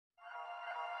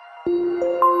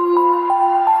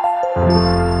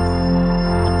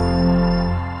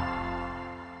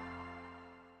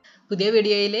പുതിയ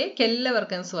വീഡിയോയിലേക്ക്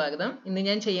എല്ലാവർക്കും സ്വാഗതം. ഇന്ന്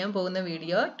ഞാൻ ചെയ്യാൻ പോകുന്ന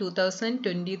വീഡിയോ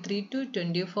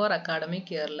 2023-24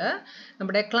 അക്കാഡമിക് ഇയറിൽ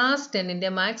നമ്മുടെ ക്ലാസ് 10ന്റെ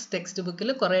മാത്സ് ടെക്സ്റ്റ് ബുക്കിൽ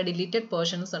കുറേ ഡിലീറ്റഡ്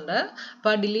പോർഷൻസ് ഉണ്ട്.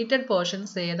 അപ്പോൾ ആ ഡിലീറ്റഡ്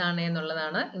പോർഷൻസ് ഏതാണ്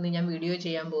എന്നുള്ളതാണ് ഇന്ന് ഞാൻ വീഡിയോ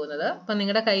ചെയ്യാൻ പോകുന്നത്. അപ്പോൾ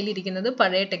നിങ്ങളുടെ കയ്യിലിരിക്കുന്നത്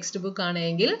പഴയ ടെക്സ്റ്റ് ബുക്ക്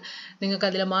ആണെങ്കിൽ നിങ്ങൾക്ക്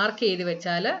അതിൽ മാർക്ക് ചെയ്ത്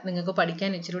വെച്ചാൽ നിങ്ങൾക്ക്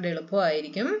പഠിക്കാൻ ഇച്ചിരി കൂടെ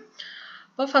എളുപ്പമായിരിക്കും.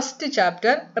 അപ്പോൾ first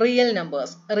chapter real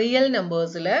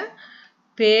നമ്പേഴ്സിൽ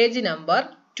page number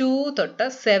 2 തൊട്ട്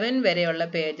 7 വരെയുള്ള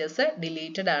പേജസ്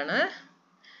ഡിലീറ്റഡ് ആണ്.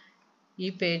 ഈ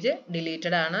പേജ്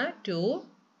ഡിലീറ്റഡ് ആണ്. 2,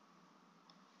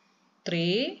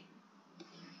 3,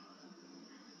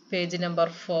 page number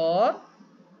 4,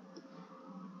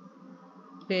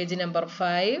 page number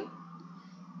 5,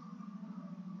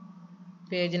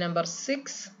 page number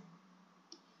 6,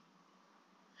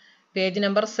 page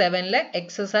number 7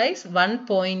 exercise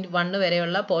 1.1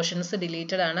 വരെയുള്ള പോർഷൻസ്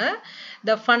ഡിലീറ്റഡ് ആണ്.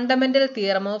 The fundamental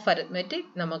theorem of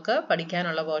arithmetic നമുക്ക്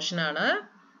പഠിക്കാനുള്ള പോർഷൻ ആണ്.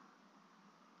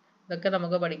 ഇതൊക്കെ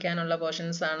നമുക്ക് പഠിക്കാനുള്ള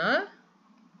പോർഷൻസ് ആണ്.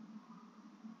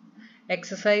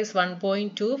 എക്സസൈസ്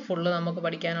 1.2 ഫുള്ള് നമുക്ക്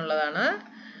പഠിക്കാനുള്ളതാണ്.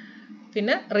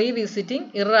 പിന്നെ റീവിസിറ്റിംഗ്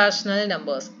ഇറാഷണൽ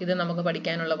നമ്പേഴ്സ്, ഇത് നമുക്ക്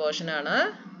പഠിക്കാനുള്ള പോർഷൻ ആണ്.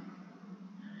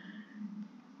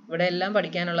 ഇവിടെ എല്ലാം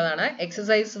പഠിക്കാനുള്ളതാണ്.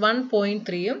 എക്സസൈസ്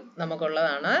 1.3യും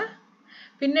നമുക്കുള്ളതാണ്.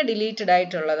 പിന്നെ ഡിലീറ്റഡ്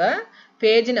ആയിട്ടുള്ളത്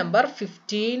പേജ് നമ്പർ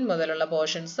 15 മുതലുള്ള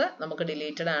പോർഷൻസ് നമുക്ക്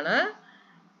ഡിലീറ്റഡ് ആണ്.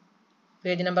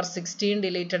 പേജ് നമ്പർ 16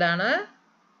 ഡിലീറ്റഡ് ആണ്.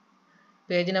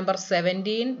 പേജ് നമ്പർ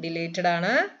 17 ഡിലീറ്റഡ്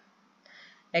ആണ്.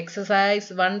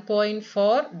 എക്സസൈസ്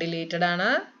 1.4 ഡിലീറ്റഡ്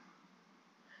ആണ്.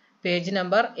 പേജ്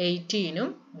നമ്പർ 18ഉം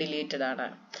ഡിലീറ്റഡ് ആണ്.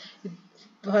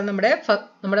 നമ്മുടെ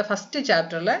ഫസ്റ്റ്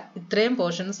ചാപ്റ്ററിൽ ഇത്രയും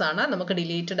പോർഷൻസ് ആണ് നമുക്ക്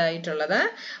ഡിലീറ്റഡ് ആയിട്ടുള്ളത്.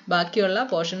 ബാക്കിയുള്ള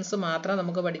പോർഷൻസ് മാത്രം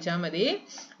നമുക്ക് പഠിച്ചാൽ മതി.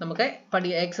 നമുക്ക്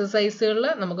എക്സസൈസുകളിൽ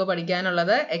നമുക്ക്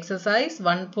പഠിക്കാനുള്ളത് എക്സസൈസ്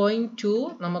 1.2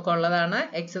 നമുക്കുള്ളതാണ്.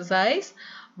 എക്സസൈസ്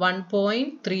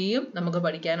 1.3യും നമുക്ക്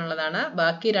പഠിക്കാനുള്ളതാണ്.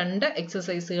 ബാക്കി 2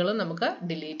 എക്സസൈസുകളും നമുക്ക്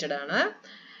ഡിലീറ്റഡ് ആണ്.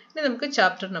 ഇനി നമുക്ക്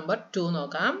ചാപ്റ്റർ നമ്പർ 2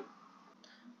 നോക്കാം.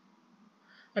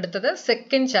 അടുത്തത്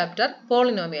സെക്കൻഡ് ചാപ്റ്റർ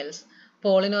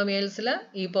പോളിനോമിയൽസിൽ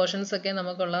ഈ പോർഷൻസ് ഒക്കെ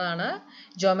നമുക്കുള്ളതാണ്.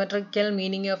 Geometrical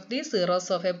meaning of the zeros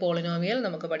of A polynomial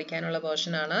നമുക്ക് പഠിക്കാനുള്ള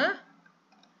പോർഷൻ ആണ്.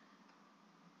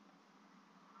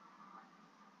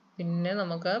 പിന്നെ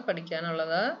നമുക്ക്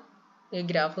പഠിക്കാനുള്ളത് ഈ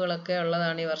ഗ്രാഫുകളൊക്കെ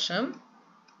ഉള്ളതാണ് ഈ വർഷം.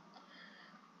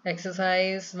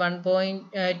 എക്സസൈസ്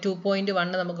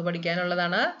 2.1 നമുക്ക്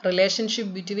പഠിക്കാനുള്ളതാണ്.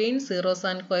 Relationship between zeros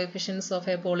and coefficients of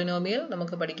A polynomial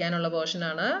നമുക്ക് പഠിക്കാനുള്ള പോർഷൻ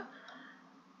ആണ്.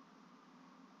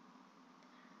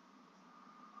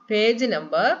 പേജ്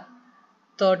നമ്പർ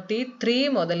 33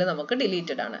 മുതൽ നമുക്ക്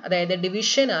ഡിലീറ്റഡ് ആണ്. അതായത്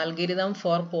division algorithm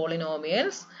four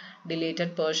polynomials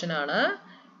deleted portion ആണ്.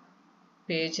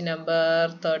 പേജ് നമ്പർ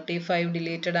 35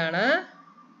 ഡിലീറ്റഡ് ആണ്.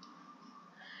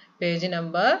 പേജ്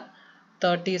നമ്പർ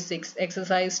 36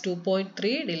 എക്സസൈസ്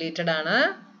 2.3 ഡിലീറ്റഡ് ആണ്.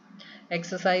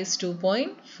 എക്സസൈസ്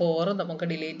 2.4 നമുക്ക്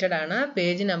ഡിലീറ്റഡ് ആണ്.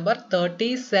 പേജ് നമ്പർ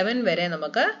 37 വരെ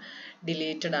നമുക്ക്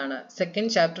ഡിലീറ്റഡ് ആണ്.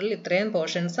 സെക്കൻഡ് ചാപ്റ്ററിൽ ഇത്രയും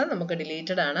പോർഷൻസ് നമുക്ക്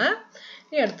ഡിലീറ്റഡ് ആണ്.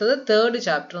 ഇനി അടുത്തത് തേർഡ്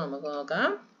ചാപ്റ്റർ നമുക്ക് നോക്കാം.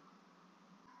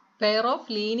 Pair of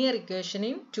linear equation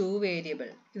in 2 variable.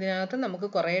 ഇതിനകത്ത് നമുക്ക്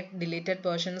കുറേ ഡിലീറ്റഡ്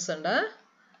പോർഷൻസ് ഉണ്ട്.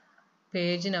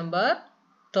 പേജ് നമ്പർ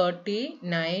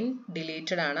 39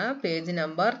 ഡിലീറ്റഡ് ആണ്. പേജ്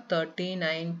നമ്പർ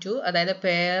 39-2 അതായത്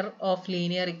pair of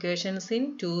linear equations in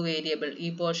 2 variable, ഈ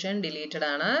പോർഷൻ ഡിലീറ്റഡ്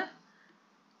ആണ്.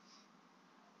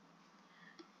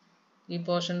 ഈ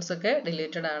പോർഷൻസ് ഒക്കെ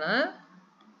ഡിലീറ്റഡ് ആണ്.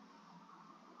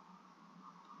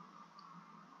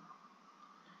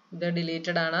 ഇത്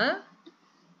ഡിലീറ്റഡ് ആണ്.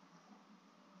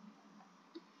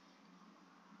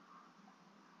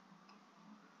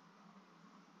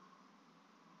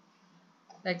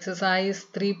 എക്സസൈസ്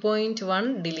 3.1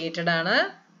 ഡിലീറ്റഡ് ആണ്.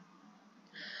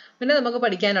 പിന്നെ നമുക്ക്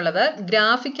പഠിക്കാനുള്ളത്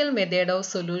graphical method of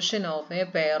solution of A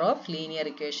pair of linear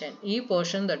equation, ഈ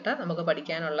പോർഷൻ തൊട്ട് നമുക്ക്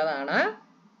പഠിക്കാനുള്ളതാണ്.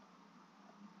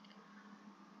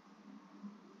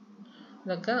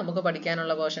 ഇതൊക്കെ നമുക്ക്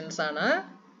പഠിക്കാനുള്ള പോർഷൻസ് ആണ്.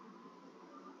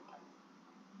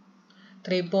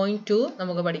 3.2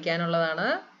 നമുക്ക് പഠിക്കാനുള്ളതാണ്.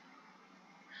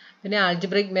 പിന്നെ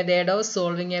algebraic method of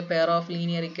solving A pair of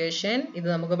linear equation, ഇത്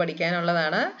നമുക്ക്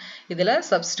പഠിക്കാനുള്ളതാണ്. ഇതിൽ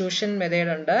സബ്സ്റ്റിറ്റ്യൂഷൻ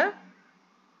മെത്തേഡ് ഉണ്ട്.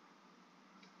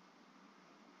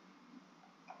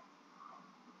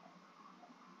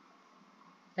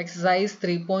 എക്സസൈസ്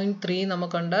 3.3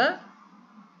 നമുക്കുണ്ട്.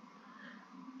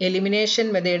 എലിമിനേഷൻ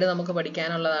മെത്തേഡ് നമുക്ക്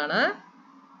പഠിക്കാനുള്ളതാണ്.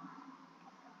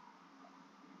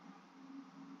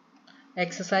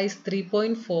 എക്സസൈസ്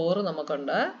 3.4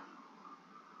 നമുക്കുണ്ട്.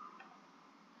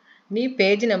 ഇനി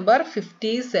page number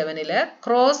 57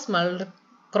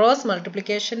 cross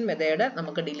multiplication method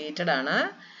നമുക്ക് ഡിലീറ്റഡ് ആണ്.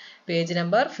 പേജ്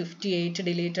നമ്പർ 58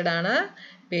 ഡിലീറ്റഡ് ആണ്.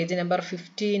 പേജ് നമ്പർ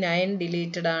 59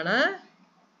 ഡിലീറ്റഡ് ആണ്.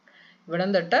 ഇവിടെ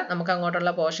തൊട്ട് നമുക്ക്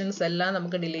അങ്ങോട്ടുള്ള പോർഷൻസ് എല്ലാം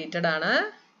നമുക്ക് ഡിലീറ്റഡ് ആണ്.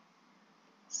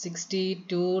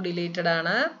 62 deleted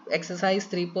ആണ്. Exercise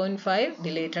 3.5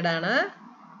 deleted ആണ്.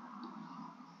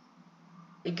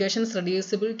 Equations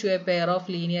reducible to a pair of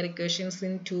linear equations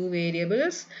in two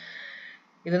variables.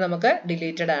 ഇത് നമുക്ക്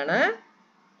deleted ആണ്.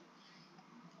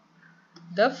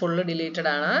 ഇത് full deleted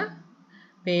ആണ്.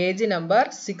 പേജ് നമ്പർ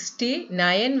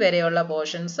 69 വരെയുള്ള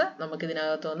പോർഷൻസ് നമുക്ക്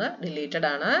ഇതിനകത്തുനിന്ന് deleted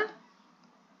ആണ്.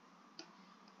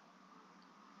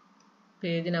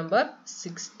 പേജ് നമ്പർ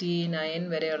 69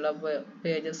 വരെയുള്ള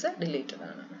പേജസ് deleted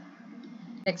ആണ്.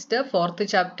 Next fourth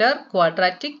chapter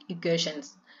quadratic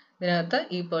equations. ഇതിനകത്ത്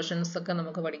ഈ പോർഷൻസ് ഒക്കെ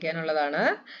നമുക്ക് പഠിക്കാനുള്ളതാണ്.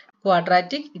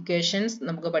 ക്വാഡ്രാറ്റിക് ഇക്വേഷൻസ്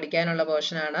നമുക്ക് പഠിക്കാനുള്ള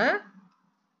പോർഷൻ ആണ്.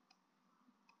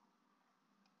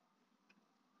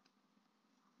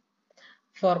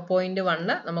 ഫോർ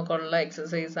 4.1 നമുക്കുള്ള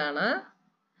എക്സസൈസ് ആണ്.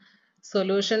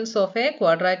 Solutions of A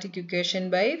quadratic equation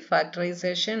by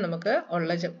factorisation നമുക്ക്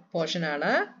ഉള്ള പോർഷൻ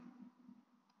ആണ്.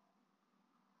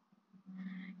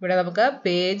 ഇവിടെ നമുക്ക്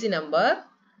പേജ് നമ്പർ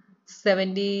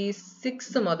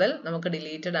 76 മുതൽ നമുക്ക്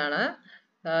deleted ആണ്.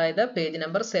 അതായത് page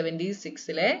number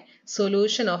 76ലെ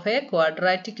solution of A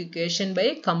quadratic equation by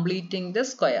completing the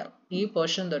square ഈ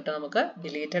പോർഷൻ തൊട്ട് നമുക്ക്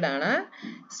deleted ആണ്.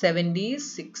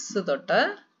 76 തൊട്ട്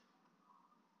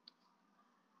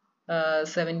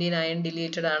 79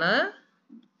 deleted ആണ്.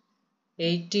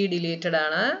 80 deleted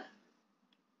ആണ്.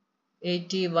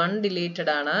 81 deleted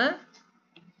ആണ്.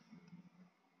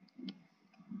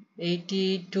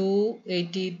 82,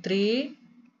 83,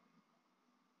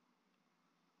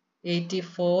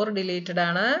 84 deleted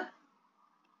ആണ്.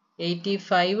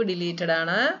 85 deleted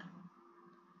ആണ്.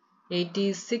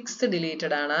 86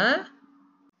 deleted ആണ്.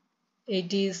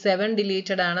 87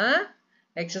 deleted ആണ്.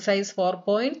 Exercise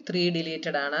 4.3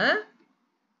 deleted ആണ്.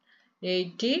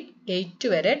 88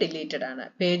 വരെ deleted ആണ്.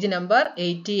 പേജ് നമ്പർ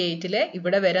 88ലെ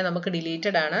ഇവിടെ വരെ നമുക്ക്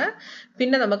deleted ആണ്.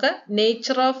 പിന്നെ നമുക്ക്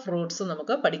നേച്ചർ ഓഫ് റൂട്ട്സ്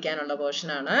നമുക്ക് പഠിക്കാനുള്ള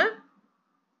പോർഷൻ ആണ്.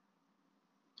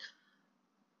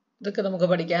 ഇതൊക്കെ നമുക്ക്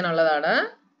പഠിക്കാനുള്ളതാണ്.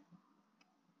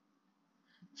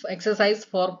 എക്സസൈസ്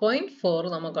 4.4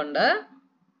 നമുക്കുണ്ട്.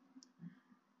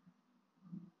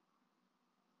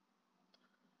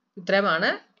 ഇത്രയുമാണ്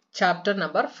ചാപ്റ്റർ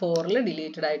നമ്പർ 4ൽ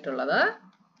deleted ആയിട്ടുള്ളത്.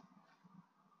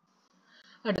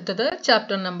 അടുത്തത്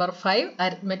chapter number 5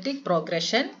 arithmetic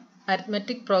progression.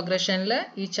 Arithmetic പ്രോഗ്രഷനിൽ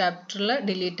ഈ ചാപ്റ്ററിൽ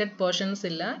ഡിലീറ്റഡ് പോർഷൻസ്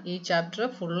ഇല്ല. ഈ ചാപ്റ്റർ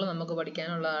ഫുള്ള് നമുക്ക്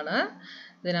പഠിക്കാനുള്ളതാണ്.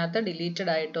 ഇതിനകത്ത്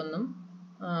ഡിലീറ്റഡ് ആയിട്ടൊന്നും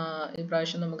ഈ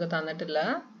പ്രാവശ്യം നമുക്ക് തന്നിട്ടില്ല.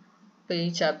 അപ്പോൾ ഈ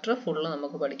ചാപ്റ്റർ ഫുള്ള്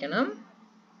നമുക്ക് പഠിക്കണം.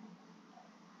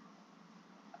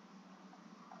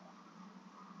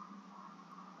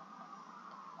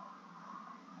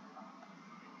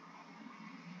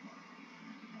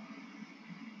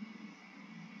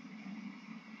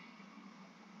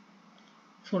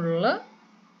 ഫുള്ള്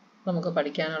നമുക്ക്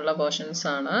പഠിക്കാനുള്ള പോർഷൻസ്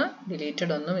ആണ്.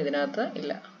 ഡിലീറ്റഡ് ഒന്നും ഇതിനകത്ത്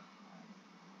ഇല്ല.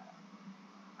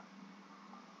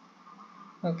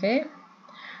 ഓക്കെ,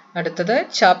 അടുത്തത്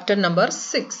ചാപ്റ്റർ നമ്പർ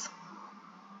 6.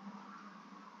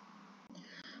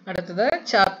 അടുത്തത്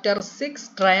ചാപ്റ്റർ 6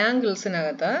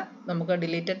 ട്രയാങ്കിൾസിനകത്ത് നമുക്ക്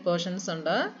ഡിലീറ്റഡ് പോർഷൻസ്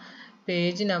ഉണ്ട്.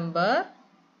 പേജ് നമ്പർ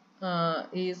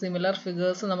ഈ സിമിലർ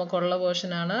ഫിഗേഴ്സ് നമുക്കുള്ള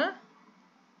പോർഷനാണ്.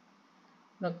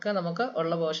 ഇതൊക്കെ നമുക്ക്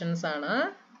ഉള്ള പോർഷൻസ് ആണ്.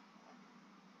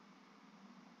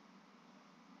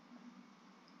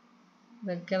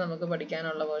 ഇതൊക്കെ നമുക്ക്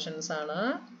പഠിക്കാനുള്ള പോർഷൻസ് ആണ്.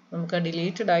 നമുക്ക്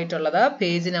ഡിലീറ്റഡ് ആയിട്ടുള്ളത്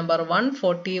പേജ് നമ്പർ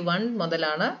 141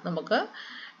 മുതലാണ് നമുക്ക്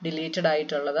ഡിലീറ്റഡ്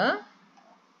ആയിട്ടുള്ളത്.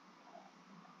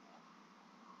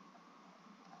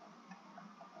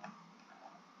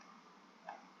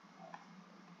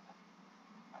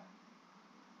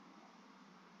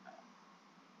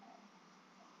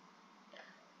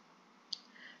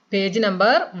 Page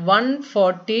number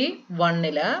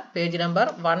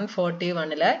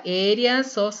 141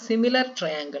 areas of similar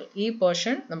triangle ഈ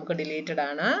പോർഷൻ നമുക്ക് ഡിലീറ്റഡ്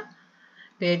ആണ്.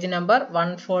 പേജ് നമ്പർ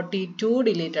 142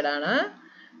 ഡിലീറ്റഡ് ആണ്.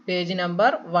 പേജ്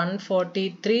നമ്പർ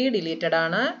 143 ഡിലീറ്റഡ്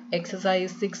ആണ്.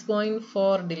 എക്സസൈസ്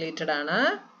 6.4 ഡിലീറ്റഡ് ആണ്.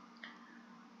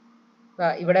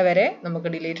 ഇവിടെ വരെ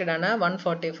നമുക്ക് ഡിലീറ്റഡ് ആണ്.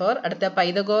 144. അടുത്ത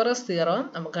പൈതഗോറസ് തിയറം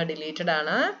നമുക്ക് ഡിലീറ്റഡ്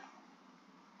ആണ്.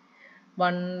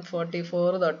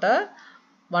 144 തൊട്ട്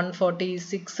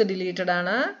 146 ഡിലീറ്റഡ്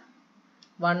ആണ്.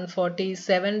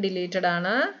 147 ഡിലീറ്റഡ്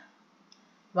ആണ്.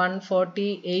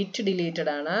 148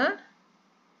 ഡിലീറ്റഡ് ആണ്.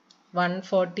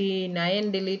 149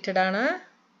 ഡിലീറ്റഡ് ആണ്.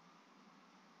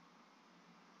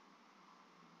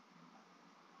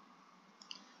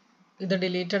 ഇത്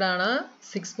ഡിലീറ്റഡ് ആണ്.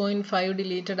 6.5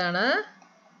 ഡിലീറ്റഡ് ആണ്.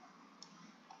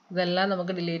 ഇതെല്ലാം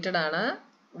നമുക്ക് ഡിലീറ്റഡ് ആണ്.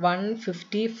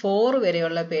 154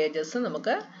 വരെയുള്ള പേജസ്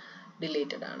നമുക്ക്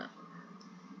ഡിലീറ്റഡ് ആണ്.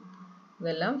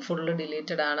 ഇതെല്ലാം ഫുള്ള്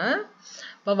ഡിലീറ്റഡ് ആണ്.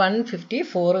 അപ്പോൾ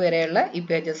 154 വരെയുള്ള ഈ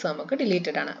പേജസ് നമുക്ക്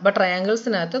ഡിലീറ്റഡ് ആണ്. അപ്പോൾ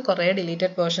ട്രയാങ്കിൾസിനകത്ത് കുറേ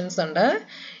ഡിലീറ്റഡ് പോർഷൻസ് ഉണ്ട്.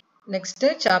 Next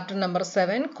chapter number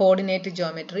 7 coordinate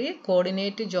geometry.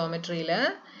 Coordinate ജോമെട്രിയിൽ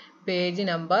page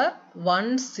number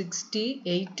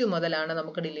 168 മുതലാണ്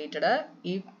നമുക്ക് ഡിലീറ്റഡ്.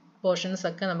 ഈ പോർഷൻസ്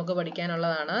ഒക്കെ നമുക്ക്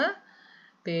പഠിക്കാനുള്ളതാണ്.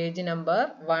 പേജ് നമ്പർ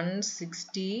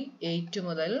 168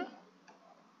 മുതൽ,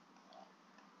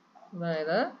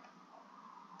 അതായത്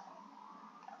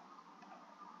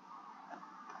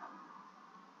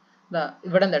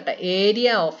ഇവിടെ തൊട്ട് ഏരിയ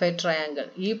ഓഫ് എ ട്രയാങ്കിൾ,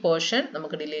 ഈ പോർഷൻ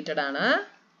നമുക്ക് ഡിലീറ്റഡ് ആണ്.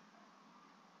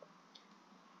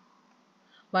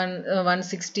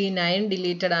 169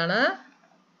 ഡിലീറ്റഡ് ആണ്,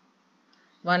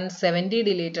 170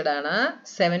 ഡിലീറ്റഡ് ആണ്,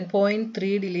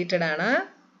 7.3 ഡിലീറ്റഡ് ആണ്,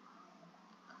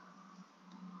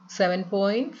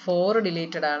 7.4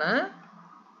 ഡിലീറ്റഡ് ആണ്.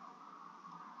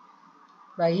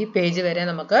 ഈ പേജ് വരെ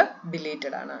നമുക്ക്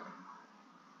ഡിലീറ്റഡ് ആണ്.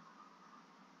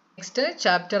 Next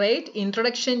chapter 8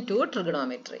 introduction to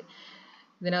trigonometry.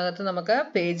 ഇതിനകത്ത് നമുക്ക്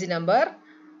പേജ് നമ്പർ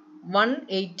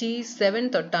 187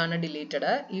 തൊട്ടാണ്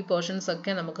ഡിലീറ്റഡ്. ഈ പോർഷൻസ്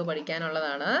ഒക്കെ നമുക്ക്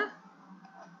പഠിക്കാനുള്ളതാണ്.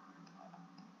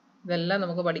 ഇതെല്ലാം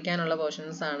നമുക്ക് പഠിക്കാനുള്ള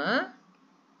പോർഷൻസ് ആണ്.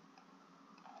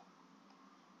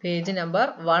 Page number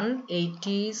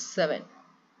 187.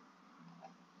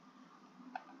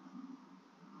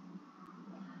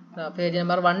 Page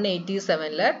number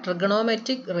 187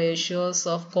 trigonometric ratios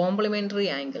of complementary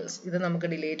angles, ഇത് നമുക്ക്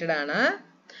ഡിലീറ്റഡ് ആണ്.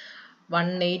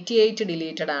 188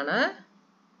 ഡിലീറ്റഡ് ആണ്,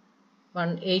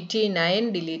 189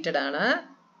 ഡിലീറ്റഡ് ആണ്,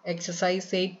 എക്സസൈസ്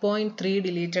 8.3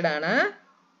 ഡിലീറ്റഡ് ആണ്.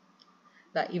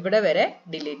 ഇവിടെ വരെ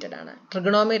ഡിലീറ്റഡ് ആണ്.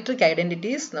 ട്രിഗണോമെട്രിക്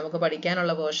ഐഡന്റിറ്റീസ് നമുക്ക്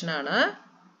പഠിക്കാനുള്ള പോർഷൻ ആണ്.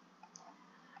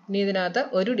 ഇനി ഇതിനകത്ത്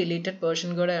ഒരു ഡിലീറ്റഡ് പോർഷൻ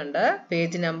കൂടെ ഉണ്ട്.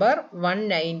 പേജ് നമ്പർ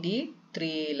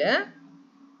 193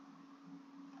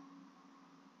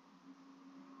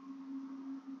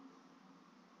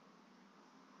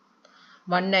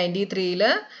 193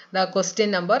 ക്വസ്റ്റ്യൻ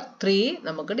നമ്പർ 3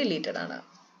 നമുക്ക് ഡിലീറ്റഡ് ആണ്.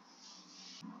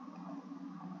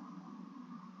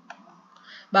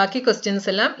 ബാക്കി ക്വസ്റ്റ്യൻസ്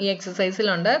എല്ലാം ഈ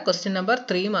എക്സസൈസിലുണ്ട്. ക്വസ്റ്റ്യൻ നമ്പർ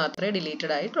 3 മാത്രമേ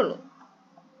ഡിലീറ്റഡ് ആയിട്ടുള്ളൂ.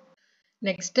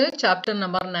 Next chapter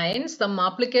number 9 some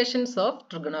applications of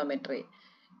trigonometry.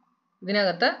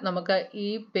 ഇതിനകത്ത് നമുക്ക് ഈ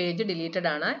പേജ് ഡിലീറ്റഡ്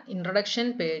ആണ്. ഇൻട്രൊഡക്ഷൻ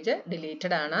പേജ്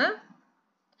ഡിലീറ്റഡ് ആണ്.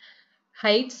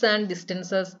 ഹൈറ്റ്സ് ആൻഡ്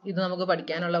ഡിസ്റ്റൻസസ്, ഇത് നമുക്ക്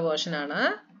പഠിക്കാനുള്ള പോർഷൻ ആണ്.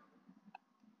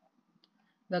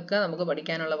 ഇതൊക്കെ നമുക്ക്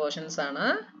പഠിക്കാനുള്ള പോർഷൻസ് ആണ്.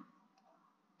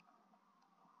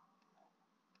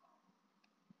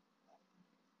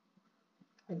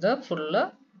 ഇത് ഫുള്ള്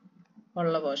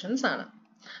ഉള്ള പോർഷൻസ് ആണ്.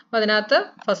 അപ്പൊ അതിനകത്ത്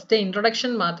ഫസ്റ്റ്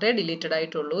ഇൻട്രൊഡക്ഷൻ മാത്രമേ ഡിലീറ്റഡ്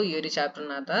ആയിട്ടുള്ളൂ ഈ ഒരു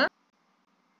ചാപ്റ്ററിനകത്ത്.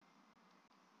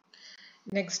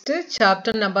 Next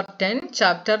chapter number 10.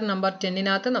 Chapter number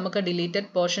 10 നമുക്ക് ഡിലീറ്റഡ്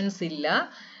പോർഷൻസ് ഇല്ല.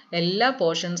 എല്ലാ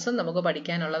പോർഷൻസും നമുക്ക്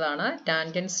പഠിക്കാനുള്ളതാണ്.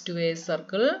 Tangents to A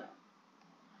circle,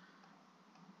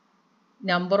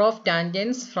 number of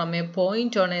tangents from a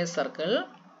point on a circle,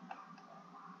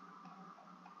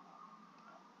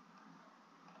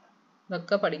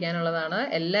 ഇതൊക്കെ പഠിക്കാനുള്ളതാണ്.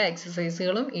 എല്ലാ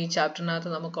എക്സസൈസുകളും ഈ ചാപ്റ്ററിനകത്ത്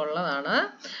നമുക്കുള്ളതാണ്.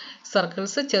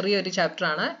 സർക്കിൾസ് ചെറിയൊരു ചാപ്റ്റർ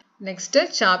ആണ്. നെക്സ്റ്റ്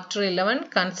ചാപ്റ്റർ 11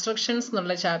 കൺസ്ട്രക്ഷൻസ്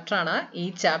എന്നുള്ള ചാപ്റ്റർ ആണ്. ഈ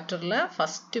ചാപ്റ്ററിൽ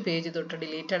ഫസ്റ്റ് പേജ് തൊട്ട്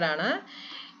ഡിലീറ്റഡ് ആണ്.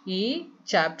 ഈ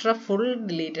ചാപ്റ്റർ ഫുൾ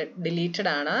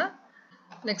ഡിലീറ്റഡ് ആണ്.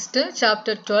 Next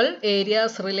chapter 12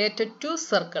 areas related to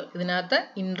circle. ഇതിനകത്ത്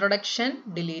ഇൻട്രൊഡക്ഷൻ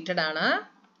ഡിലീറ്റഡ് ആണ്.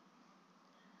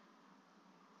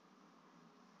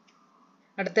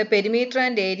 അടുത്ത perimeter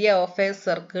and area of A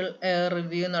circle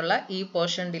review എന്നുള്ള ഈ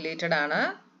പോർഷൻ ഡിലീറ്റഡ് ആണ്.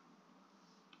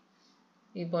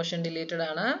 ഈ പോർഷൻ ഡിലീറ്റഡ്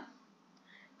ആണ്.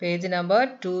 പേജ് നമ്പർ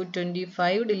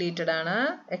 225 ഡിലീറ്റഡ് ആണ്.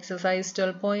 എക്സസൈസ്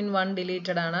 12.1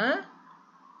 ഡിലീറ്റഡ് ആണ്.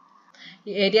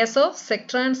 Areas of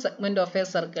sector and segment of A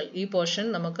circle, ഈ പോർഷൻ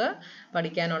നമുക്ക്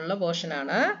പഠിക്കാനുള്ള പോർഷൻ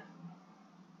ആണ്.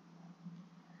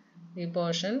 ഈ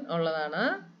പോർഷൻ ഉള്ളതാണ്.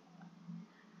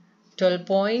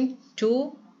 12.2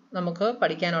 നമുക്ക്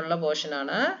പഠിക്കാനുള്ള പോർഷൻ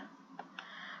ആണ്.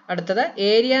 അടുത്തത്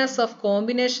areas of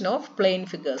combination of plane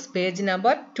figures. Page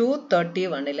number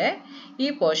 231 ഈ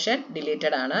പോർഷൻ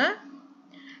ഡിലീറ്റഡ് ആണ്.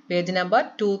 പേജ് നമ്പർ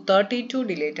 232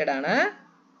 ഡിലീറ്റഡ് ആണ്.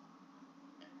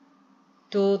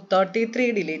 233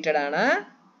 ഡിലീറ്റഡ് ആണ്.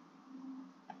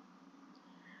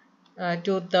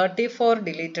 234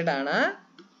 ഡിലീറ്റഡ് ആണ്.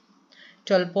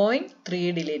 12.3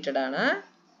 ഡിലീറ്റഡ് ആണ്.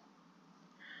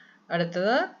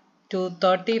 അടുത്തത്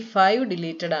 235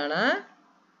 ഡിലീറ്റഡ് ആണ്.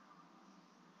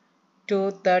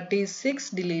 236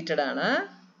 ഡിലീറ്റഡ് ആണ്.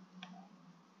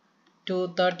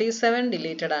 237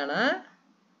 ഡിലീറ്റഡ് ആണ്.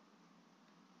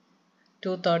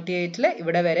 238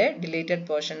 ഇവിടെ വരെ ഡിലീറ്റഡ്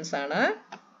പോർഷൻസ് ആണ്.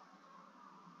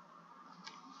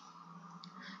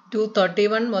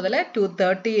 231 മുതൽ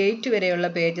 238 വരെയുള്ള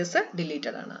പേജസ്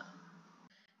ഡിലീറ്റഡ് ആണ്.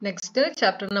 Next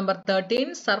chapter number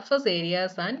 13 surface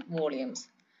areas and volumes.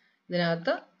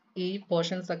 ഇതിനകത്ത് ഈ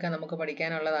പോർഷൻസ് ഒക്കെ നമുക്ക്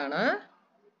പഠിക്കാനുള്ളതാണ്.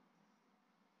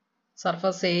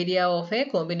 Surface area of A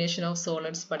combination of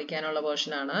solids പഠിക്കാനുള്ള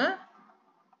പോർഷൻ ആണ്.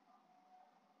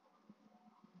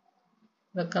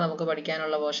 ഇതൊക്കെ നമുക്ക്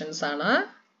പഠിക്കാനുള്ള പോർഷൻസ് ആണ്.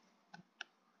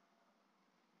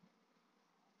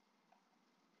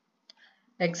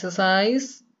 Exercise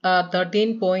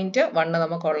 13.1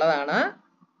 നമുക്കുള്ളതാണ്.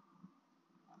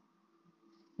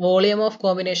 Volume of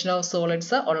combination of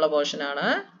solids ഉള്ള പോർഷൻ ആണ്.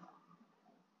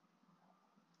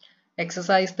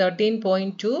 എക്സസൈസ്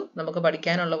 13.2 നമുക്ക്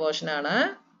പഠിക്കാനുള്ള പോർഷൻ ആണ്.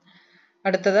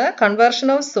 അടുത്തത് conversion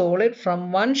of solid from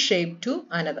one shape to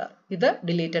another. ഇത്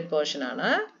ഡിലീറ്റഡ് പോർഷൻ ആണ്.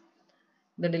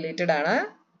 ഇത് ഡിലീറ്റഡ് ആണ്.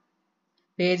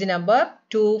 പേജ് നമ്പർ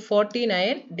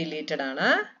 249 ഡിലീറ്റഡ് ആണ്.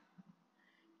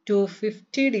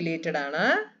 250 ഡിലീറ്റഡ് ആണ്.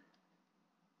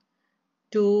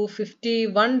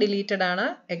 251 ഡിലീറ്റഡ് ആണ്.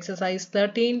 എക്സസൈസ്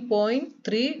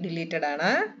 13.3 ഡിലീറ്റഡ്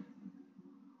ആണ്.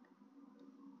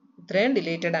 ഇത്രയും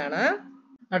ഡിലീറ്റഡ് ആണ്.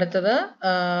 അടുത്തത്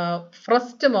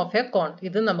ഫ്രസ്റ്റം ഓഫ് എ കോൺ.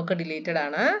 ഇത് നമുക്ക് ഡിലീറ്റഡ്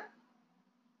ആണ്.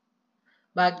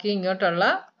 ബാക്കി ഇങ്ങോട്ടുള്ള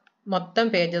മൊത്തം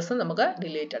പേജസ് നമുക്ക്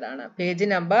ഡിലീറ്റഡ് ആണ്. പേജ്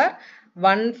നമ്പർ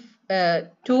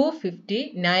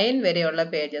 259 വരെയുള്ള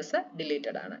പേജസ്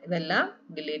ഡിലീറ്റഡ് ആണ്. ഇതെല്ലാം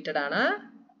ഡിലീറ്റഡ് ആണ്.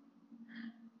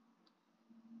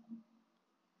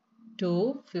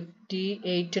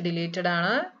 258 ഡിലീറ്റഡ്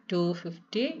ആണ്.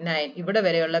 259 ഇവിടെ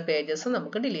വരെയുള്ള പേജസ്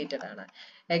നമുക്ക് ഡിലീറ്റഡ് ആണ്.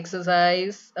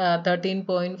 എക്സസൈസ്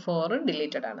 13.4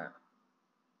 ഡിലീറ്റഡ് ആണ്.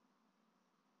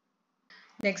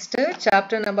 നെക്സ്റ്റ്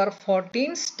ചാപ്റ്റർ നമ്പർ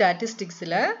 14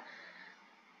 സ്റ്റാറ്റിസ്റ്റിക്സില്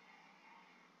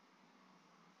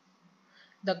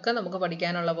ഇതൊക്കെ നമുക്ക്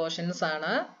പഠിക്കാനുള്ള പോർഷൻസ്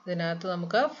ആണ്. ഇതിനകത്ത്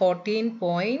നമുക്ക്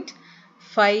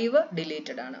 14.5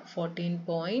 ഡിലീറ്റഡ് ആണ്.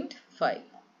 14.5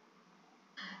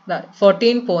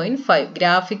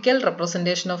 graphical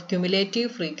representation of cumulative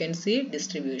frequency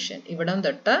distribution. ഇവിടം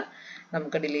തൊട്ട്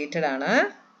നമുക്ക് ഡിലീറ്റഡ് ആണ്.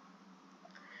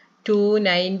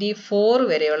 294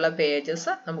 വരെയുള്ള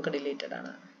പേജസ് നമുക്ക് ഡിലീറ്റഡ്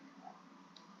ആണ്.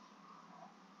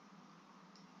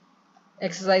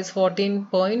 എക്സസൈസ്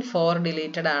 14.4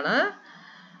 ഡിലീറ്റഡ് ആണ്.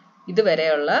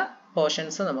 ഇതുവരെയുള്ള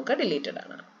പോർഷൻസ് നമുക്ക് ഡിലീറ്റഡ്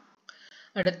ആണ്.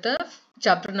 അടുത്ത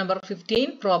chapter number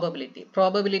 15 probability.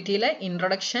 പ്രോബബിലിറ്റിയിലെ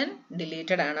introduction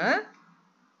deleted ആണ്.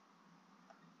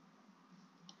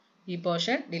 ഈ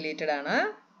പോർഷൻ ഡിലീറ്റഡ് ആണ്.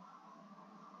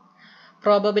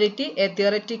 Probability A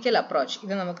theoretical approach.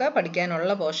 ഇത് നമുക്ക്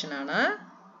പഠിക്കാനുള്ള പോർഷൻ ആണ്.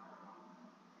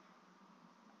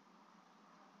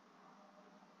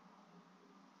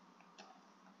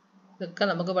 ഇതൊക്കെ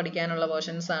നമുക്ക് പഠിക്കാനുള്ള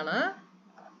പോർഷൻസ് ആണ്.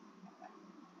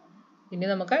 ഇനി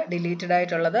നമുക്ക് ഡിലീറ്റഡ്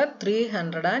ആയിട്ടുള്ളത്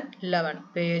 311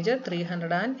 പേജ്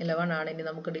 311 ആണ് ഇനി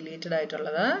നമുക്ക് ഡിലീറ്റഡ്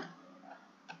ആയിട്ടുള്ളത്.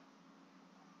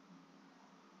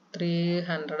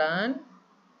 311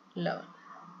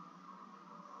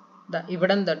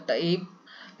 ഇവിടം തൊട്ട് ഈ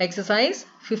എക്സസൈസ്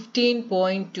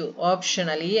 15.2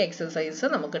 ഓപ്ഷണൽ ഈ എക്സസൈസ്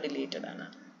നമുക്ക് ഡിലീറ്റഡ് ആണ്.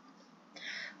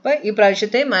 അപ്പോൾ ഈ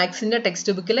പ്രാവശ്യത്തെ മാത്സിന്റെ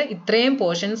ടെക്സ്റ്റ് ബുക്കിൽ ഇത്രയും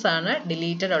പോർഷൻസ് ആണ്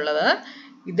ഡിലീറ്റഡ് ഉള്ളത്.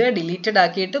 ഇത് ഡിലീറ്റഡ്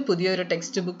ആക്കിയിട്ട് പുതിയൊരു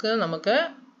ടെക്സ്റ്റ് ബുക്ക് നമുക്ക്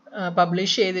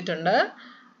പബ്ലിഷ് ചെയ്തിട്ടുണ്ട്.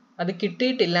 അത്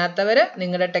കിട്ടിയിട്ടില്ലാത്തവർ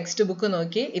നിങ്ങളുടെ ടെക്സ്റ്റ് ബുക്ക്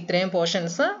നോക്കി ഇത്രയും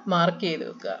പോർഷൻസ് മാർക്ക് ചെയ്ത്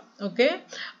വെക്കുക. ഓക്കെ,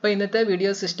 അപ്പോൾ ഇന്നത്തെ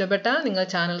വീഡിയോസ് ഇഷ്ടപ്പെട്ടാൽ നിങ്ങൾ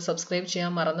ചാനൽ സബ്സ്ക്രൈബ്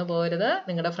ചെയ്യാൻ മറന്നു പോകരുത്.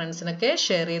 നിങ്ങളുടെ ഫ്രണ്ട്സിനൊക്കെ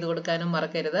ഷെയർ ചെയ്ത് കൊടുക്കാനും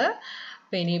മറക്കരുത്.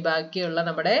 അപ്പോൾ ഇനി ബാക്കിയുള്ള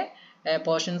നമ്മുടെ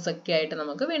പോർഷൻസ് ഒക്കെ ആയിട്ട്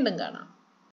നമുക്ക് വീണ്ടും കാണാം.